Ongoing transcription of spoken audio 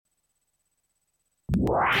You're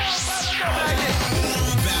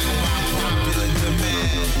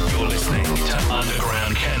listening to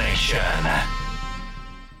Underground Connection.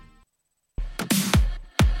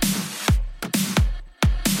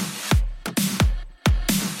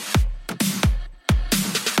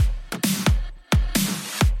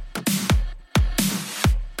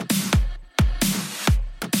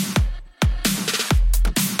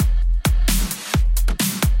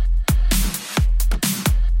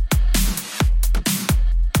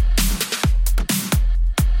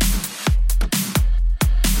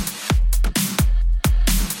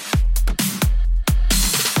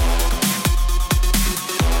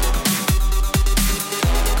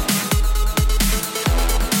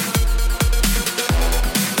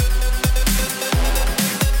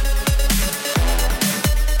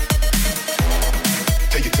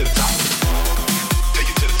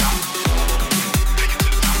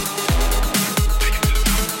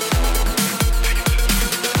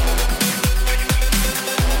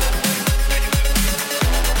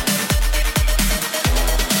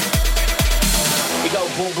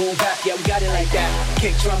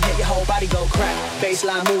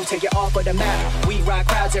 Baseline move, take it off of the map. We rock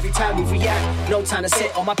crowds every time we react. No time to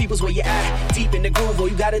sit, all my people's where you at. Deep in the groove, all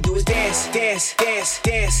you gotta do is dance, dance, dance,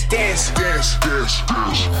 dance, dance, dance, dance,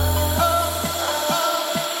 dance.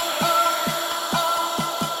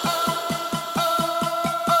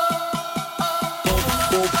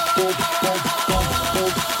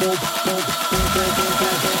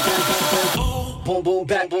 Boom, boom,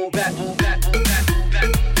 back, boom, back, boom, back, boom, back, boom, back,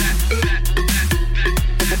 boom, back.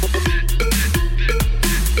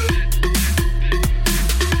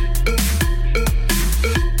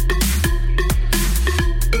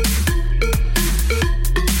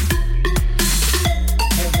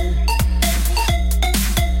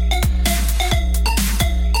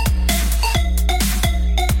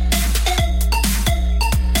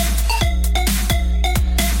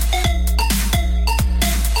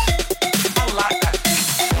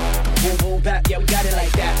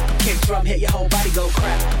 Hit your whole body go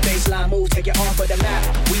crack. Baseline move, take it off of the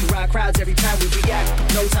map. We rock crowds every time we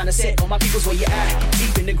react. No time to sit, all my people's where you at.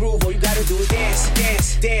 Deep in the groove, all you gotta do is dance,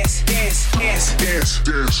 dance, dance, dance, dance, dance,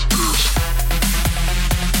 dance, dance.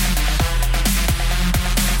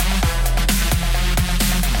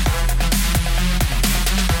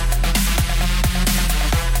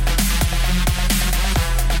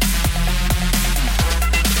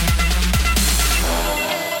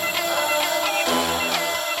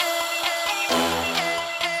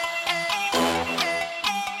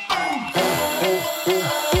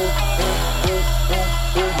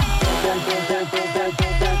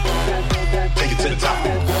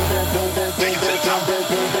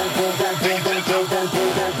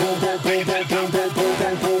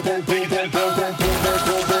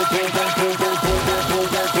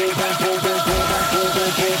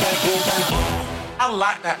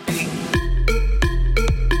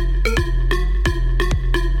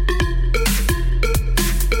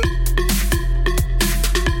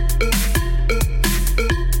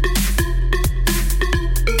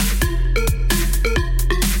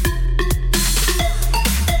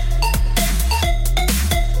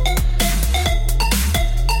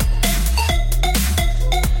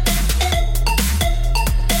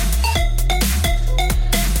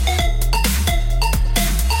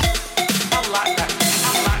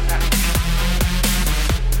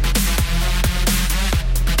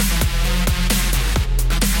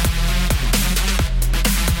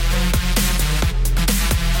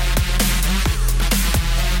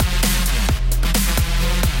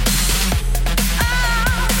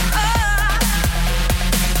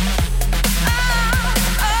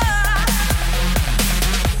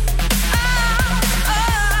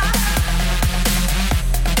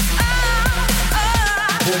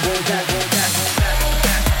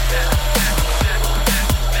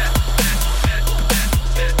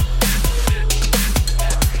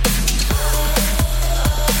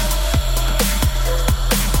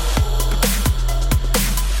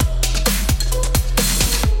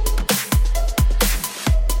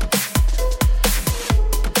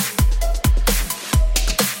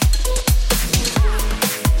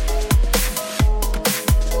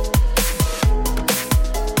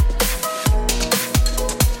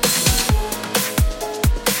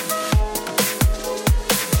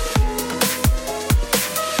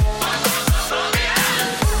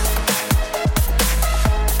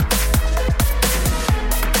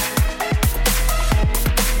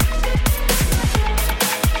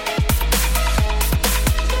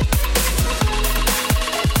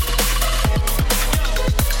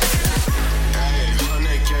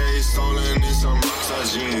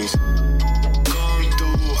 jeans. Come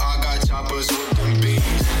choppers with them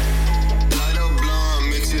beans. Light a blunt,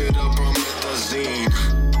 mix it up, promethazine.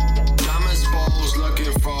 Diamond balls,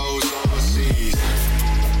 looking froze overseas.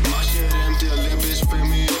 My shit empty, a little bitch, fill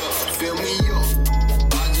me up, fill me up.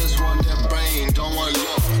 I just want that brain, don't want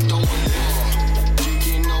love, don't want love.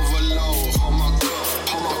 Kicking overload, hold my cup,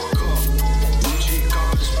 hold my cup. Gucci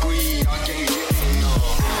cup is free, I can't get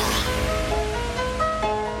enough.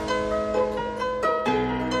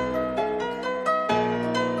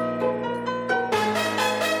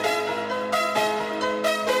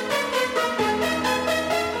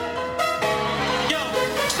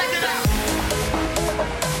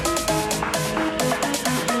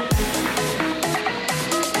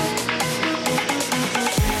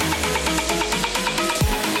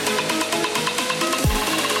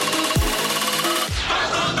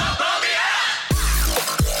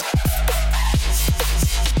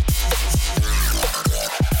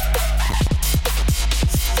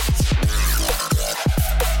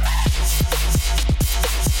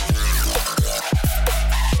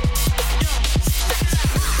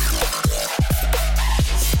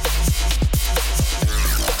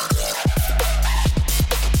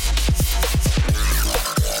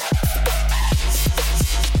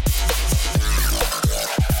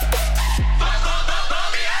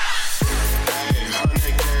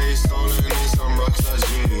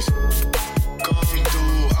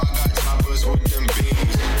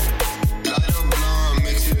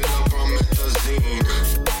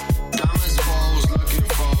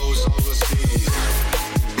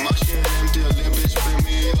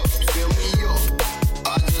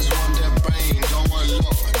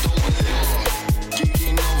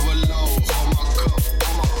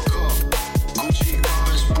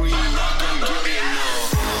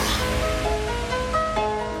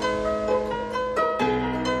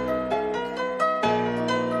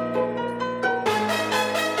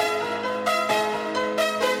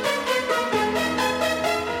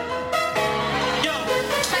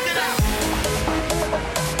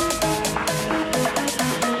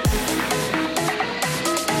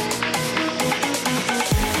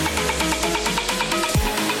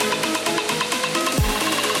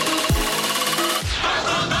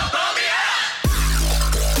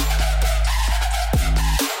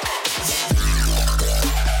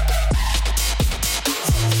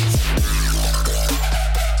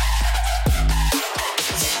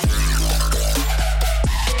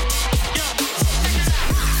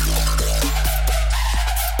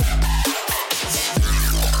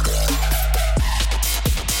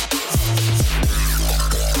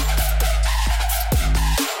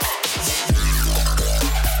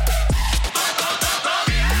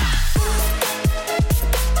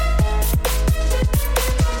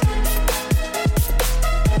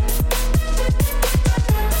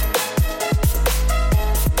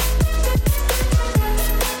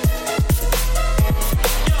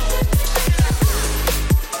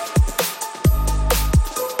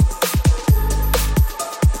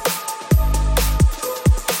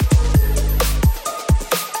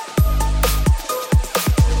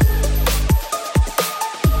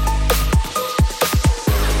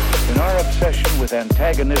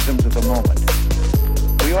 Antagonisms of the moment,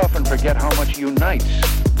 we often forget how much unites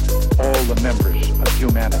all the members of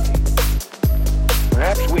humanity.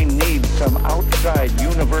 Perhaps we need some outside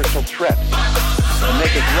universal threat to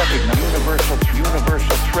make us recognize universal threat,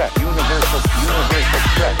 universal threat, universal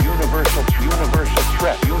threat, universal threat, universal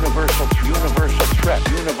threat, universal threat,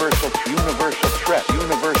 universal threat,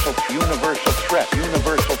 universal threat,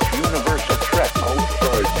 universal threat,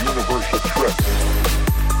 outside universal threat.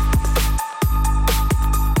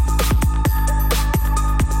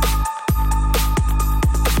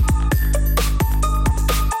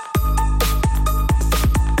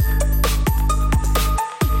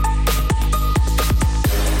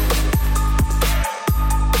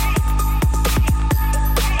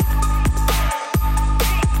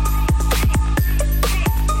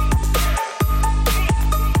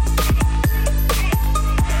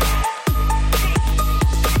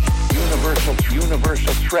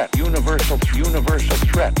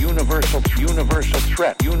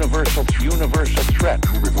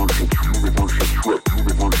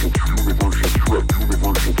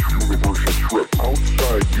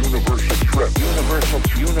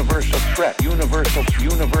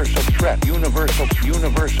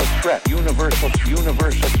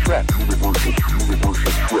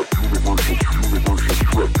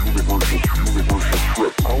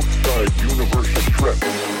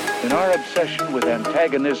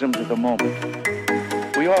 Antagonisms of the moment,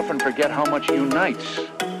 we often forget how much unites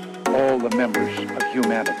all the members of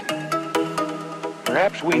humanity.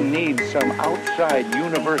 Perhaps we need some outside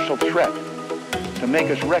universal threat to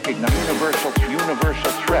make us recognize universal threat,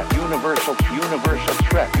 universal threat, universal threat, universal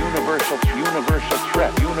threat, universal threat, universal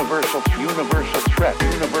threat, universal threat, universal threat,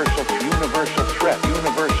 universal threat,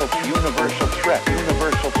 universal threat,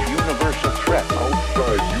 universal threat,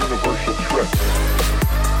 outside universal threat.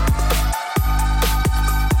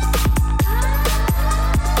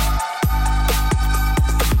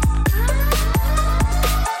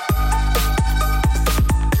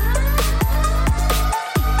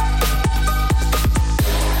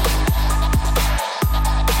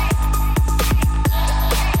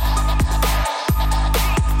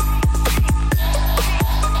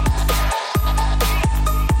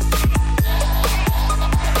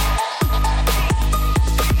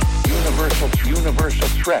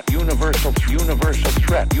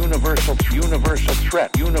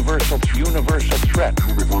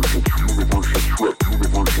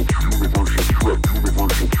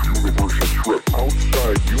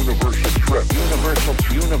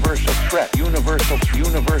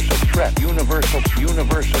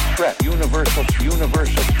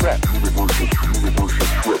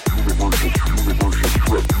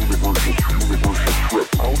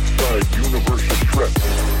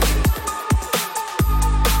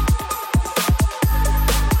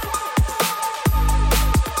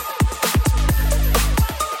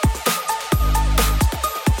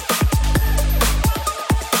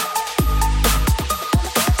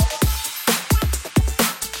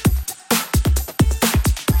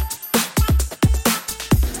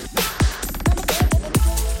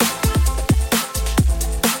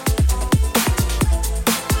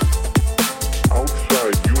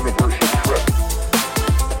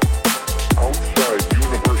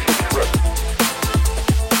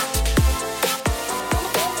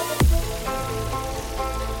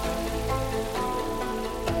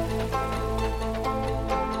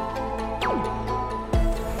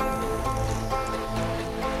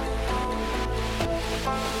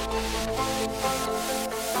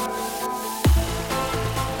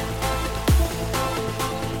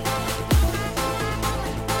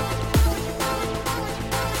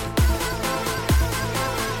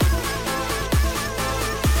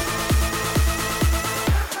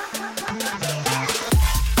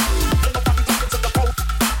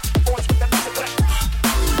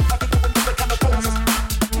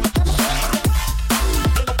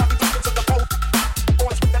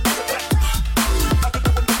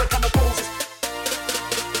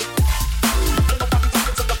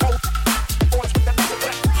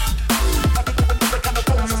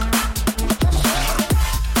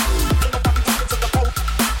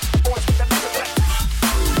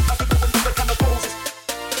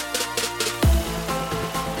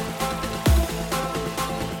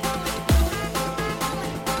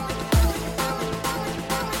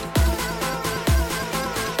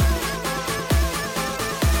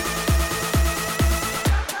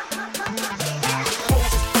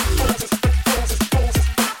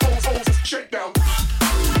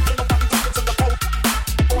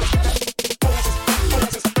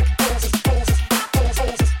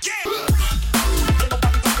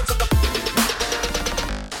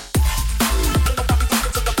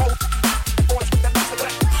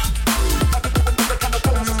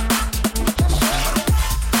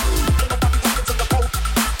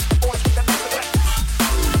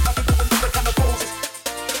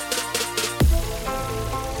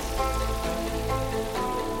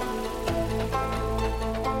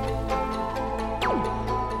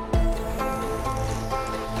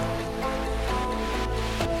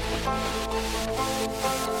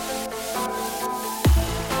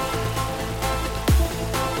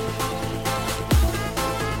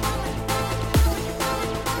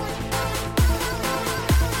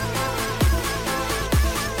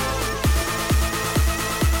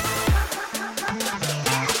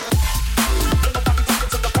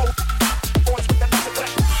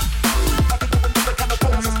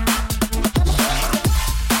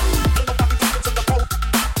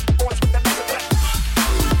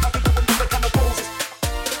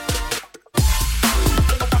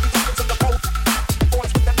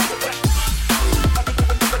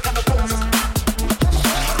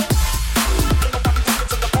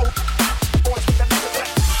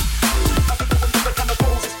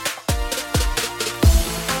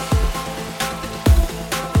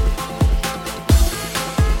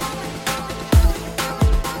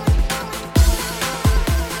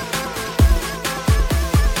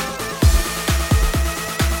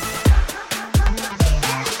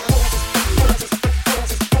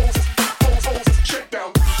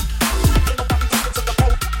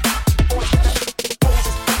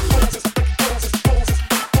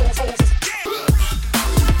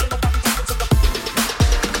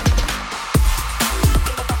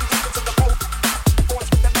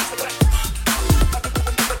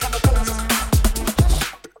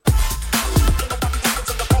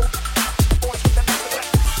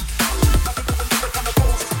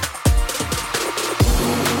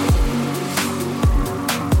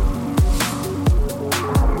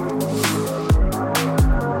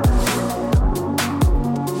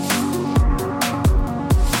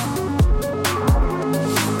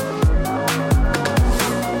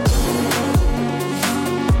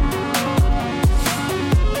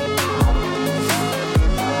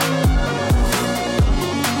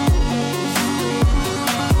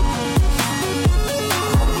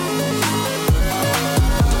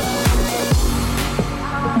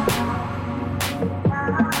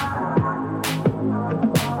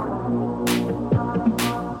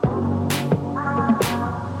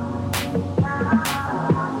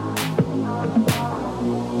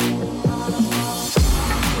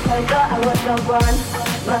 the one.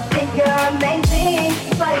 Must think you're amazing.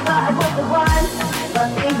 If I thought I was the one,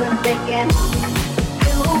 must even thinking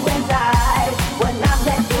you and I were not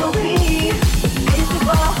meant to be.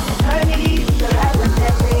 Visible eternity, so I was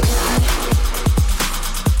every.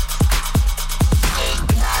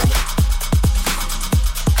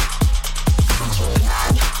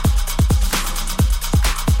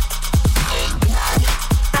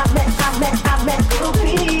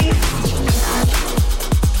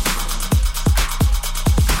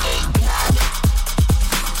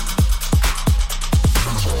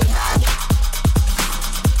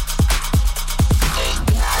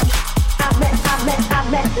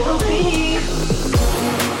 I'm meant to be.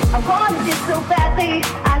 I wanted it so badly,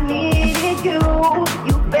 I needed you.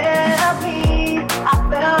 You felt me, I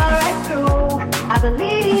fell right through. I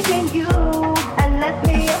believe in you and left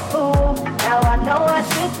me a fool. Now I know what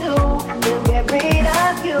to do to get rid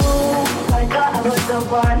of you. I thought I was the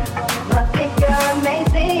one, must think you're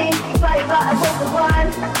amazing. If I thought I was the one,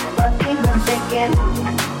 must even thinking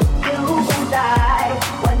you and I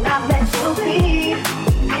were not meant to be.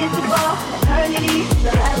 Visible eternity, so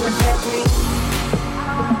I was every.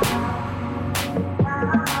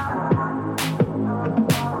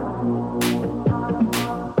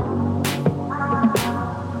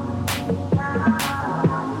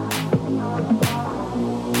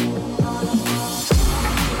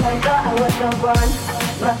 I thought I was the one,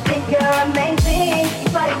 must think you're amazing.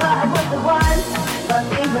 If I thought I was the one, must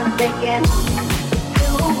even thinking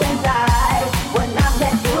you and I were not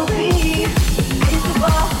meant to be.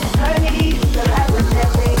 Visible eternity, so I was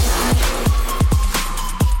every.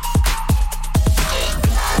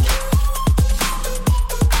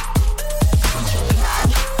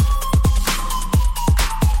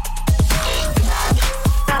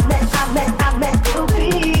 I'm meant to be.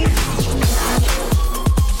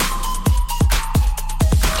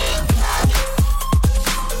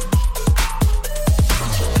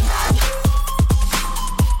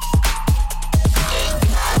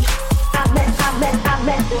 I'm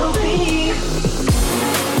meant to be.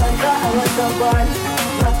 I thought I was the one,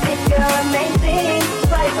 must think you're amazing.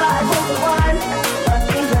 If I thought I was the one, must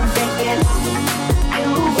even thinking you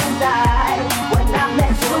and I were not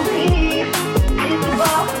meant to be.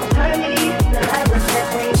 Visible eternity, that I was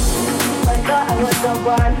every. I thought I was the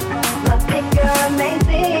one, must think you're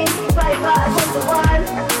amazing. If I thought I was the one,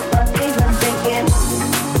 must even thinking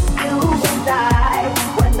you and I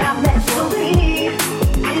were not meant to be.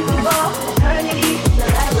 Visible eternity,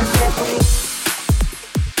 that I was every.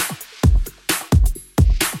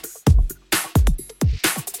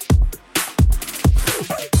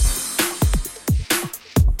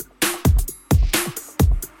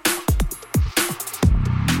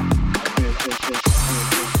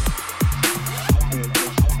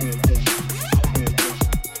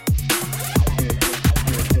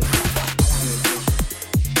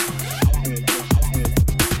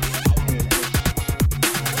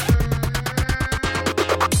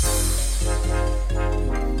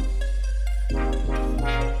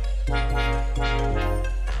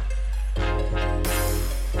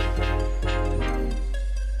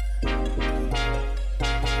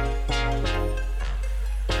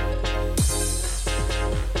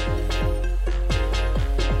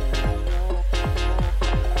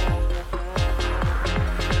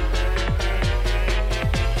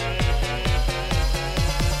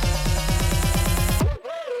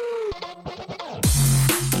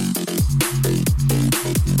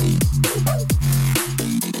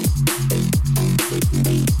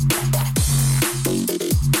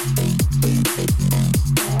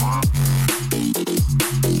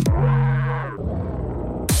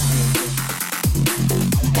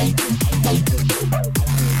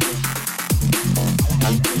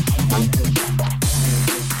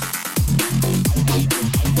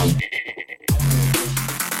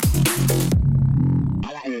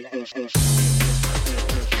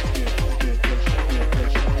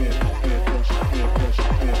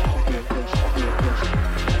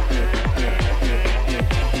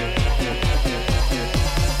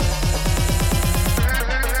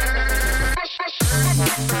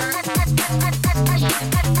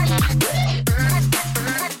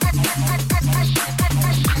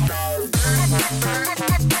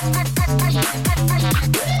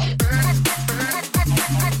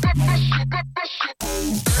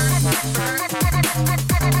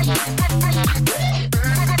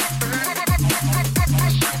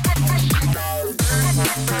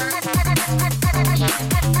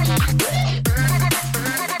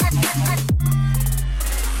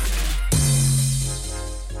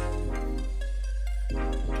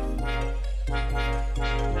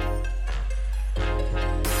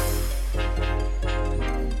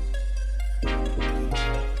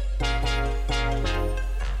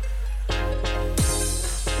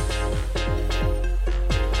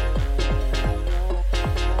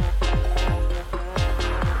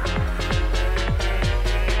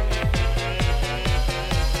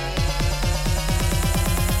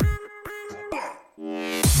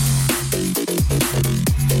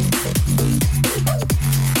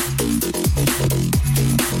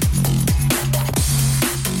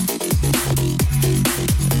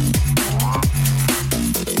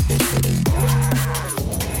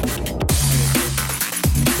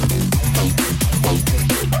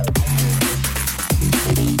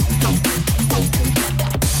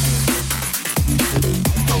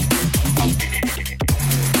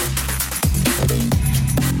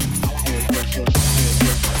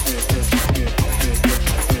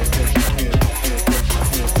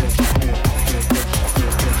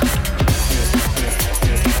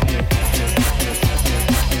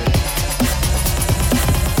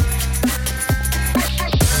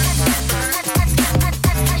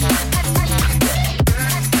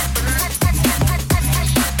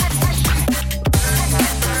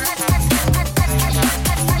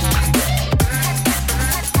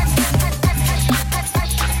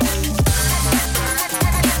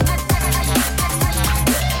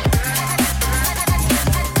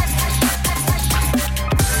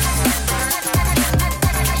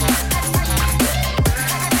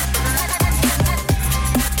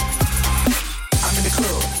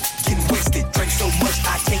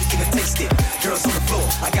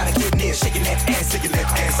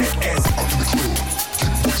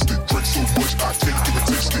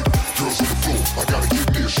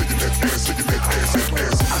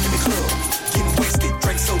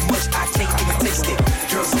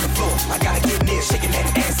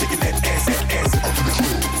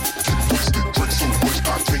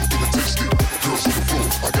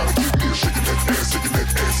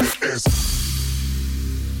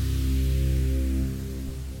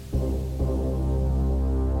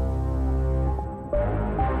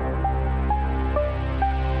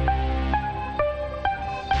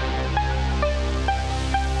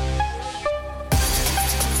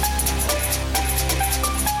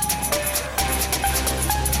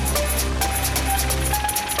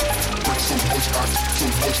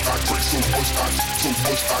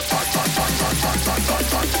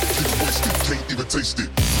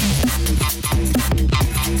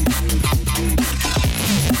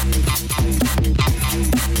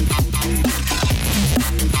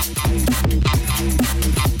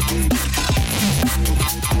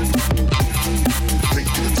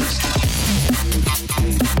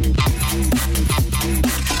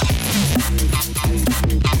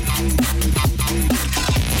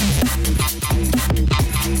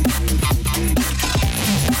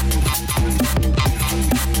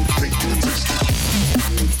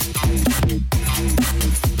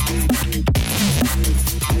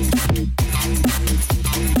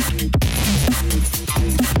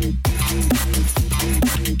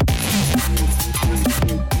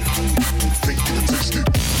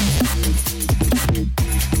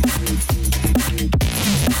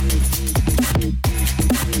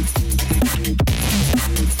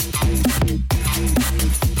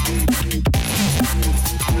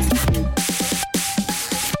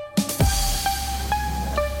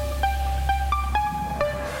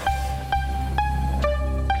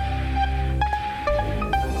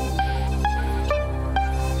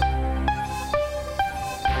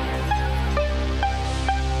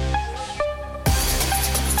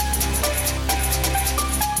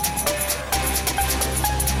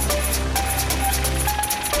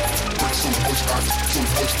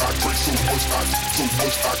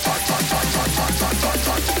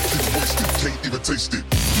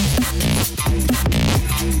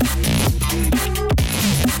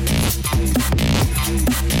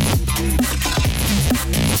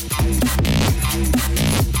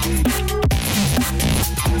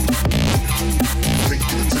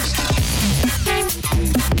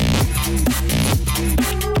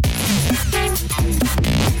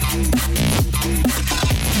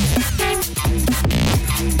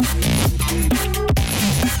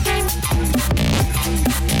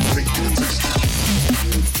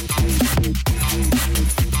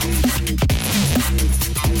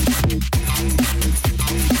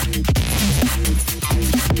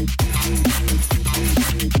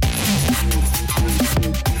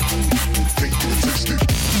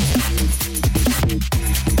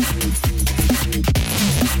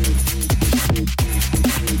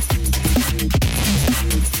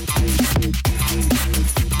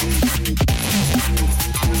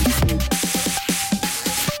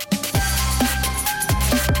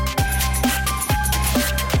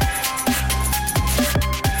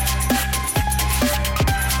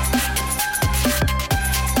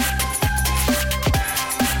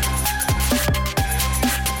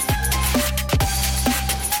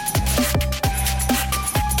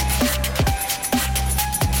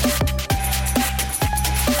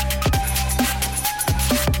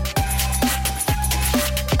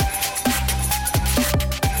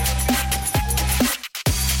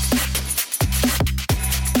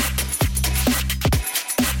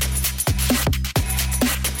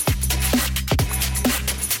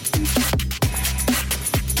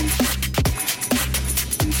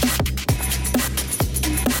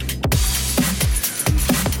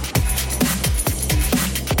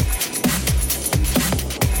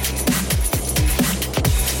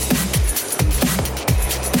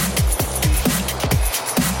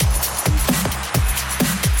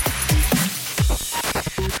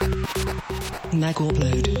 Mag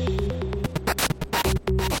Upload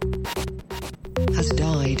has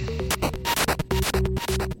died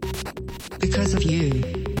because of you.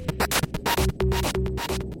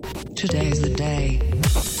 Today is the day.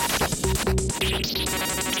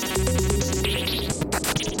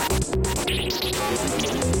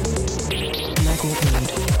 Mag Upload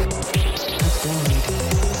has died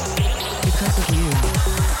because of you.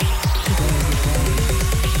 Today is the day.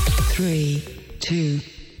 3, 2,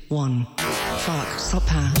 1. Fuck,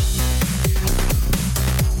 Sopa.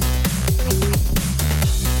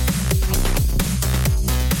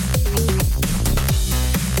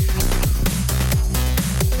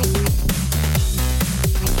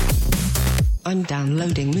 I'm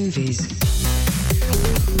downloading movies.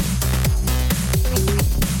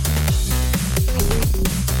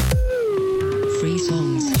 Free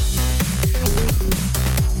songs.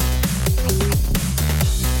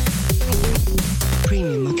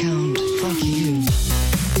 Premium account. Fuck you.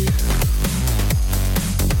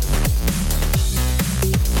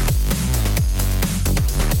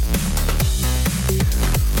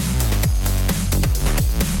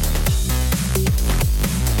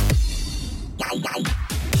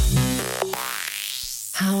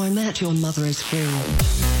 How I Met Your Mother is free.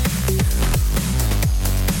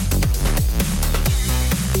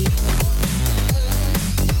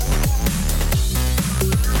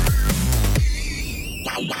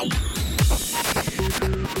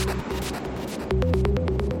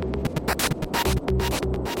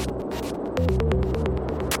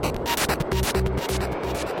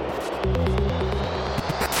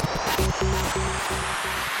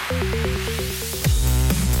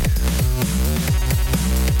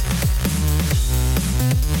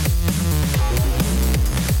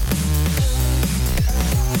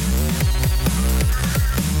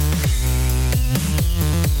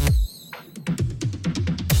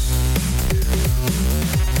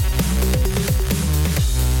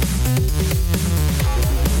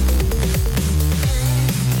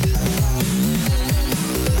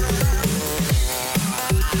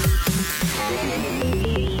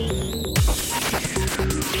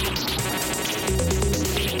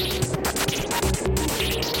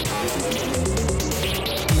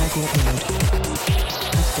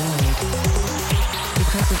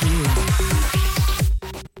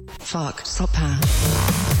 Fuck, Sopa.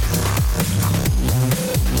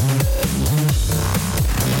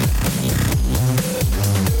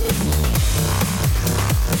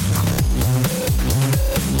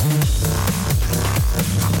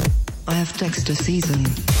 I have Dexter season.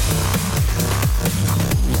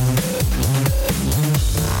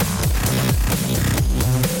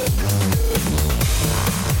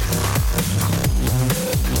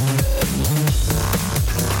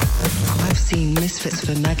 I've seen Misfits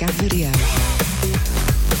for Mega Video.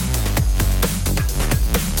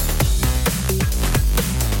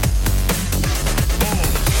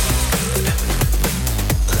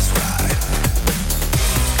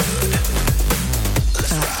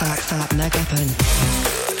 Fat Nagapan.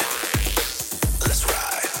 Let's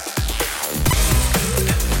ride.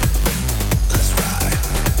 Let's ride.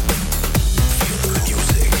 Feel the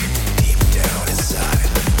music deep down inside.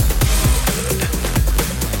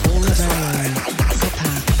 All of our own.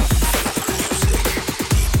 Sopa. Music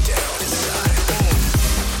deep down inside.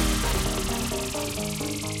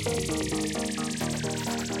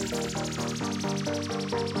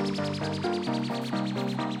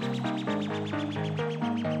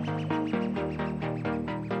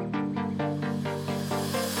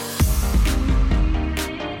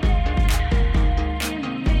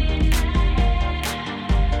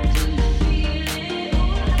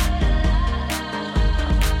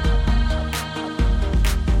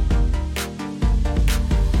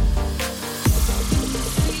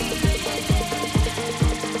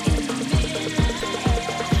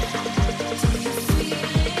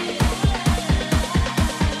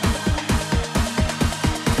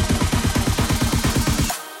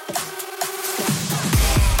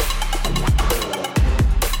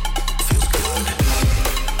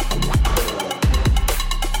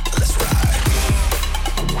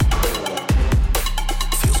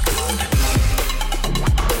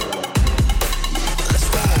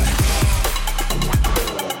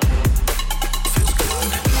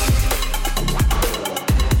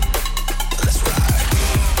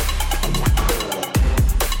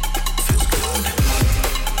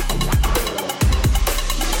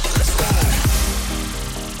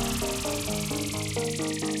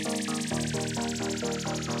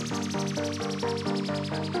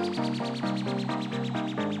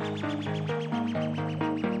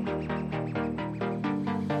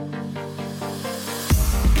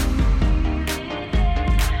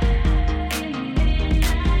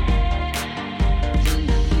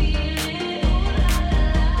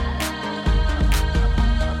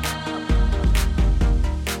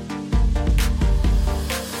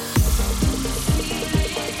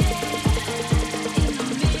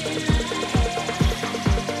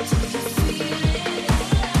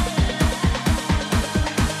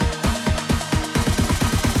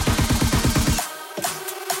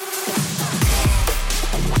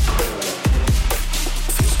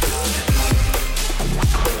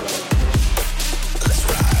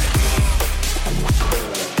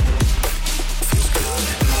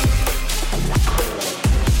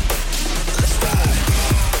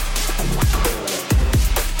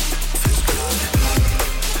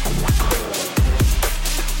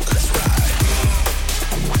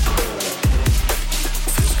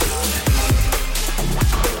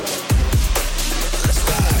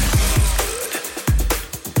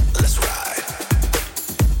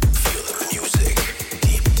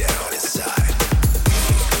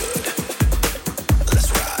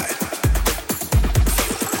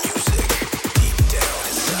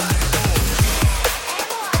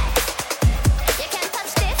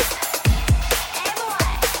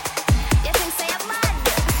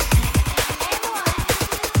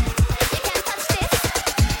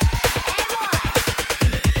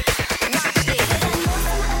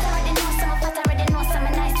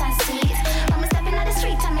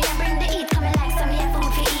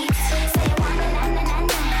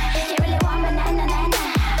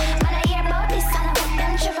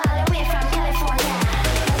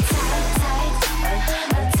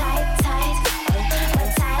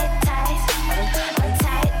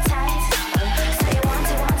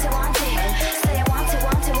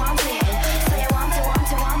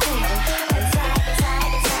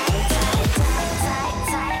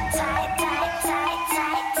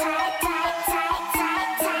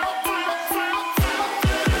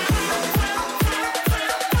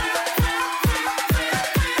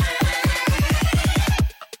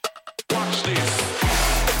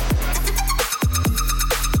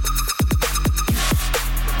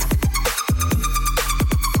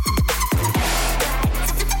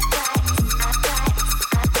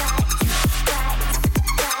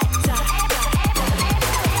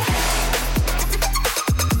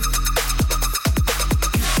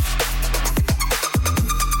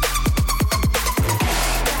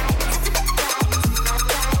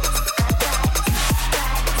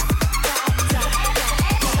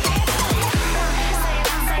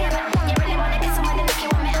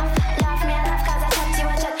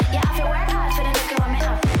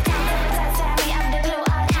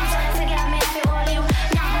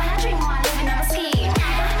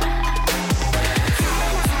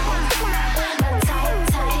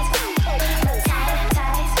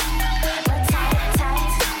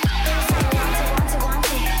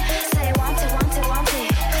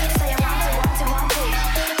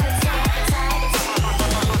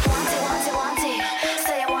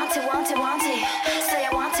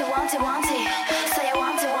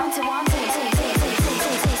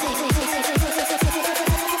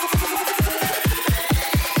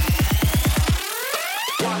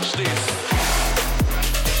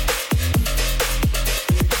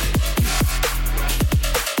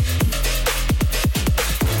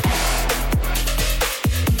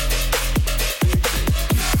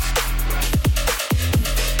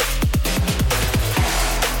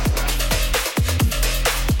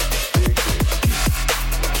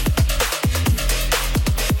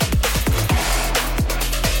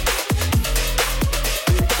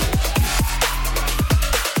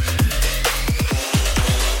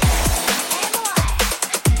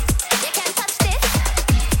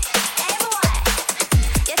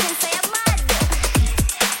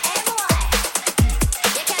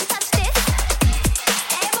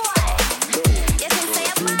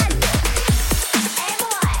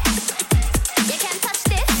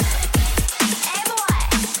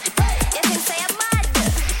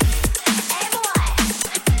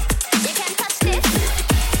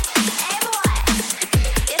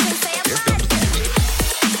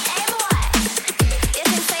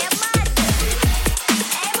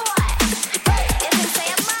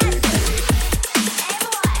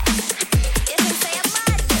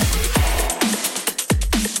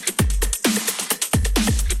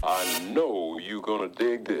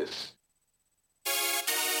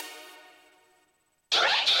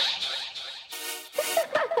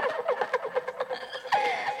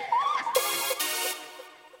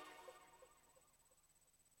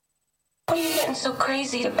 so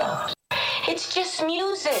crazy about? It's just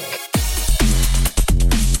music.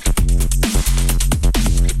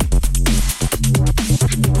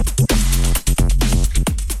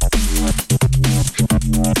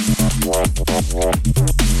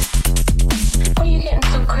 What are you getting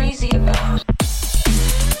so crazy about?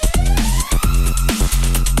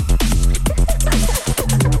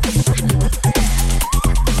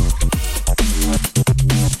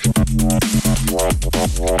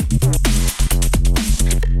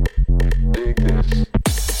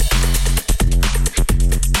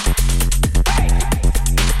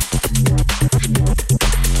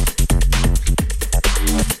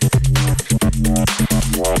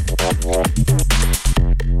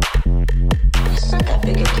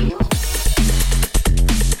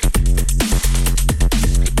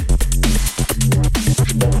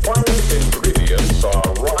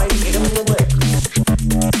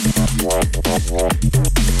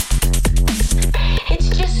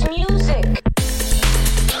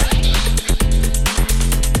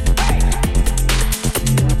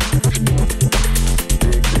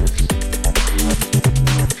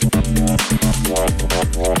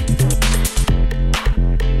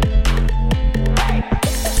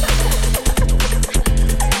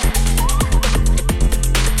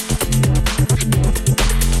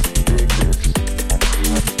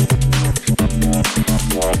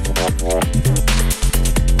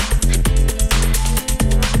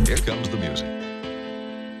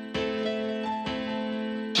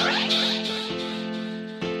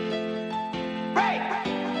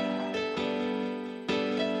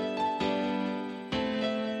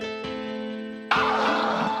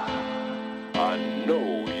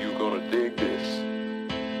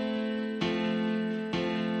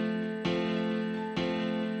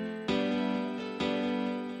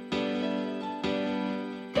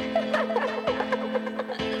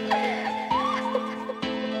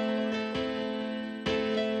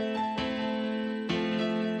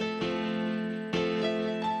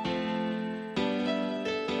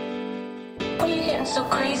 What are you getting so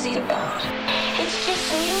crazy about? It's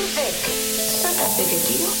just music. It's not that big a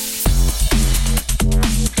deal.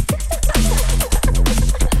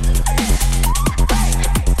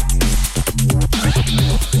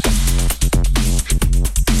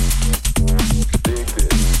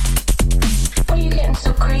 What are you getting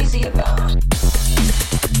so crazy about?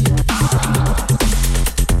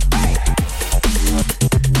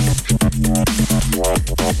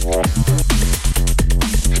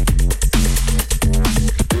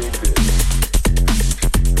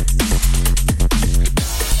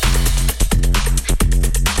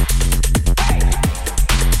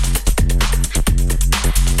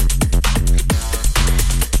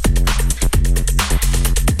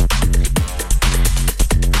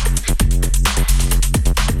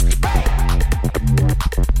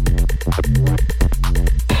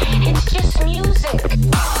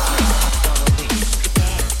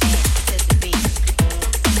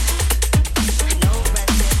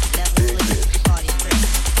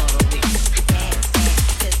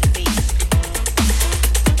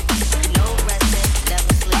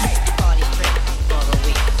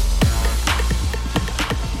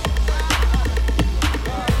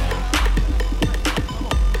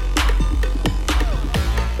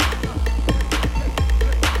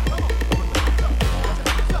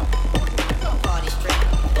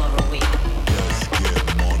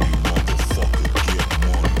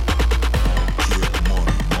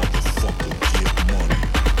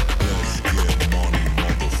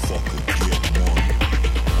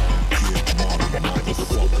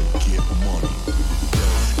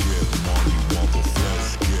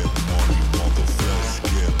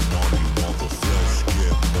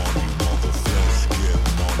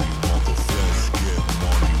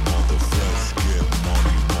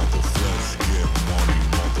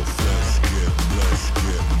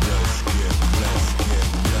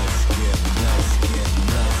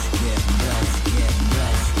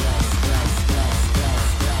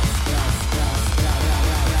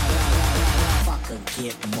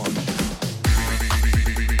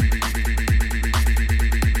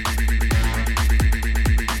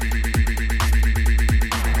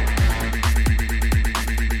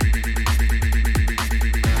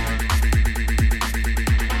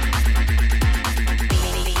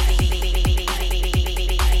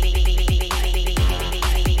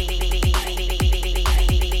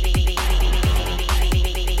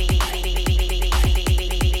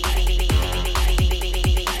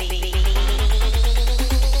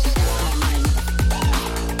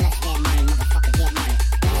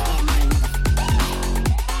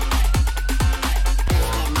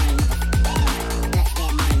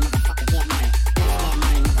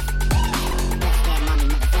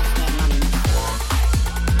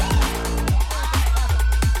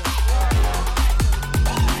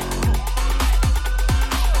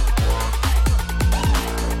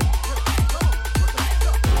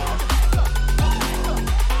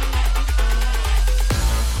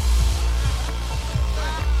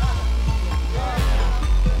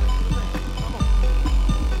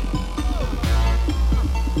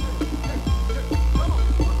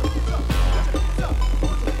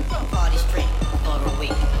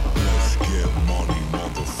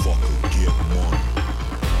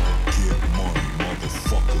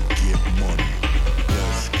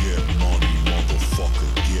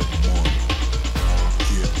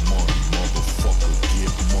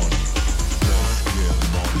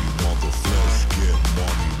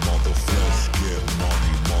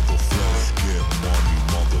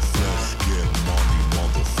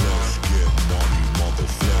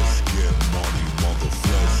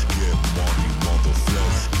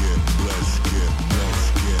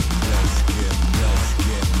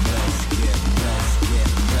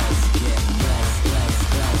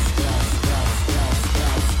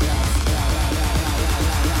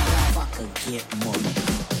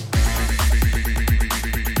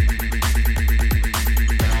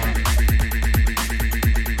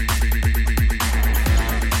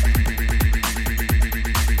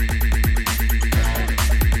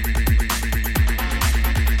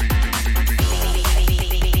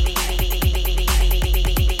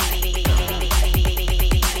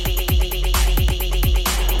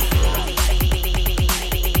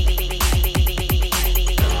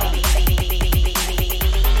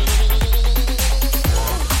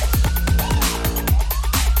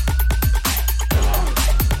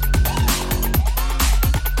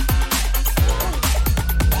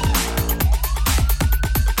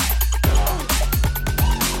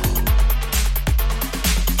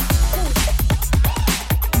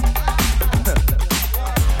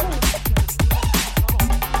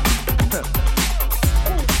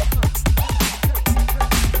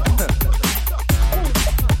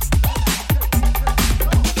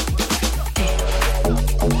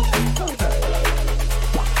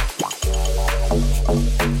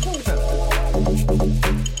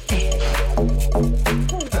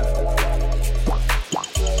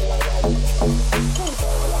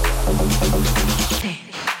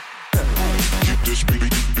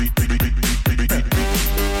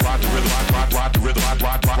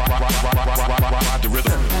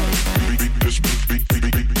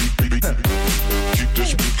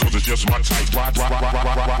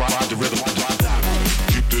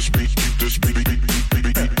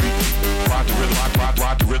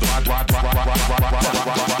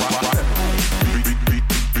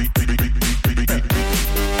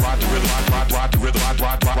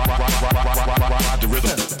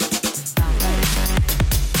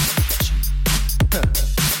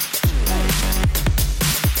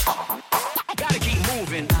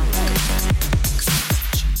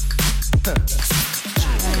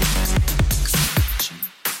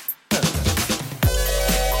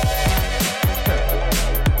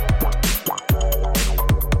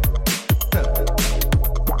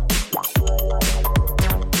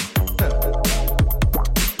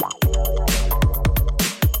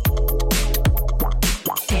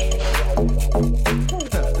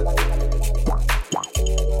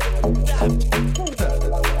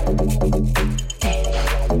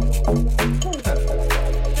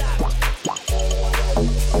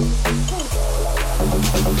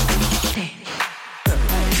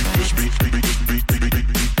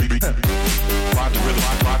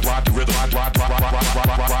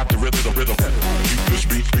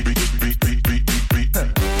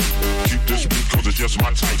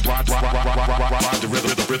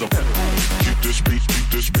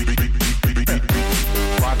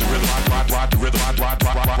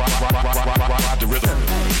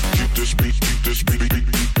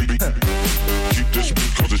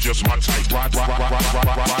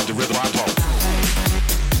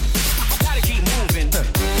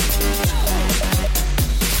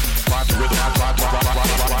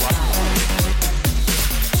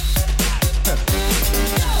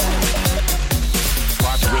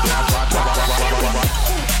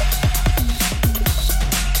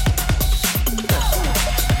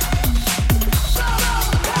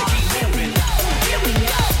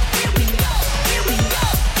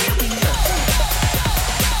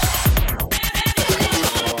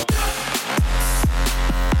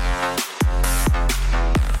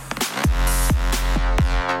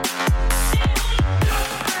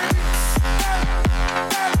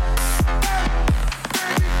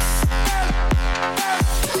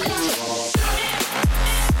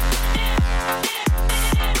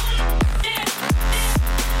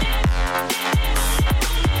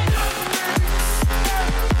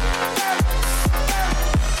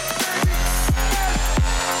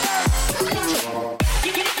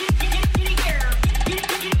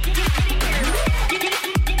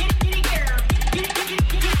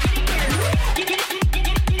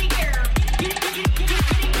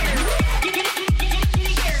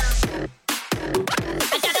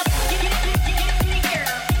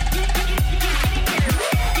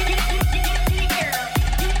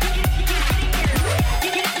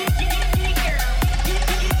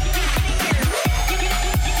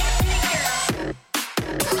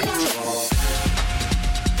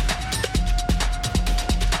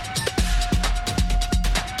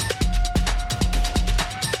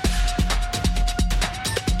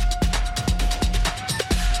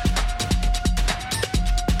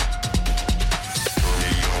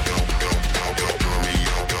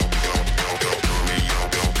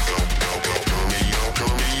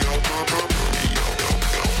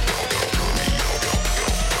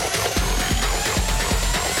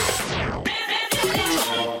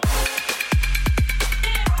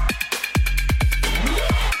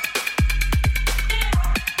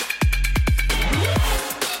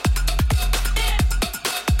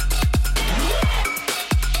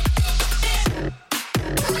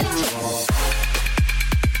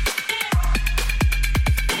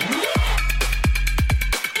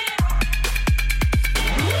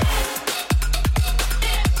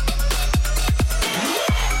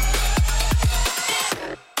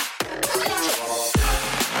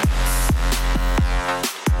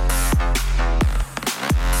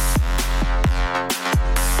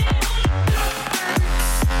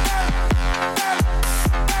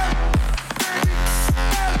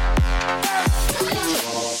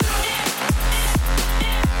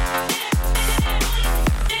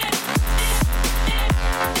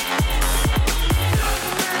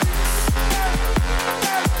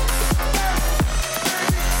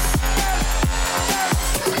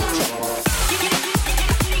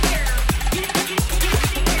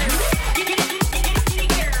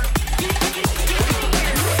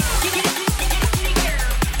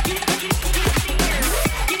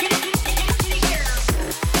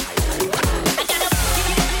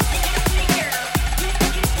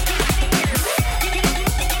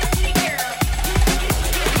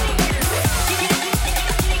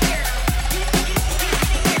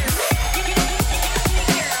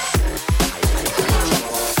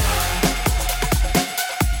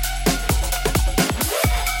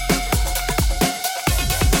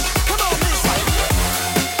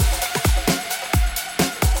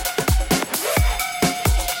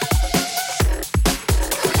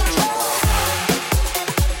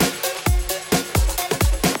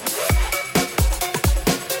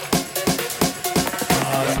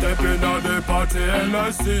 Stepping on the party and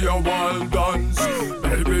I see a wild dance.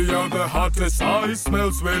 Baby, you're the hottest, I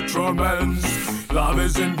smell sweet romance. Love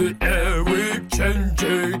is in the air, we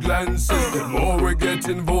exchange glances. The more we get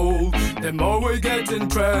involved, the more we get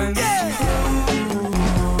entranced.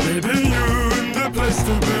 Baby, you're in the place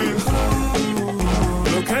to be.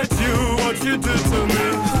 Look at you, what you did to me.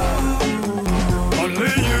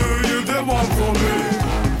 Only you're the one for me.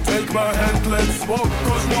 Take my hand, let's walk,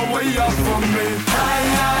 cause no way out from me.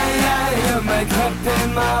 You make up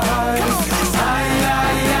in my eyes.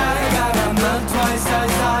 Gotta melt twice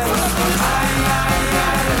as high.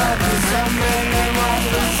 Like the so many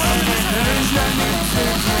waters. There's no need to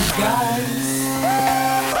disguise.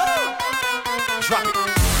 Drop it.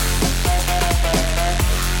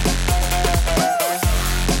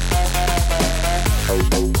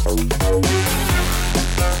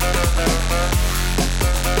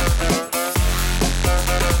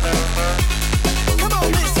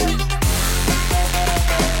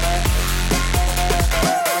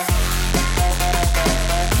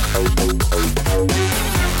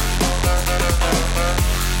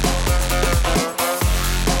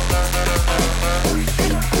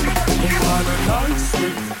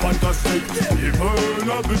 Even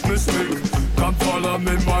a big mistake. Come follow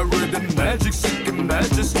me, my rhythm, magic, sick and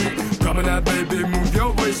majesty. Come on now, baby, move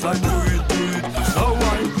your waistline, do it, slow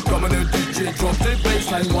wine. Come on now, DJ, drop the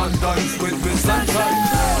bassline, one dance with me, sunshine.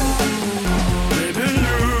 Baby,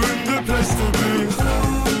 you're in the place to be.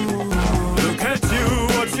 Look at you,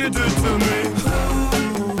 what you did to me.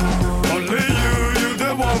 Only you're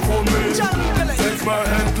the one for me. Take my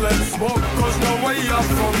hand, let's walk, cause no way up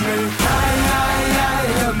from me.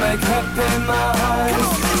 You make up in my eyes.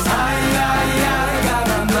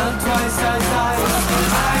 Gotta melt twice as high.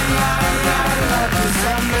 Like the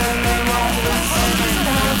sun in the waters.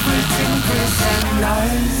 Everything crisp and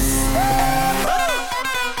nice.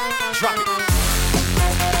 Drop it.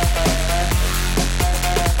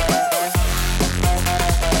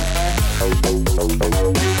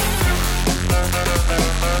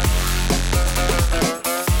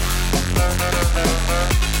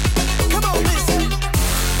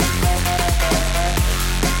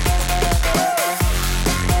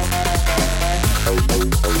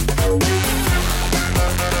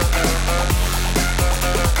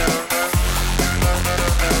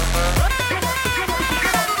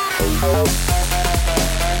 Oh,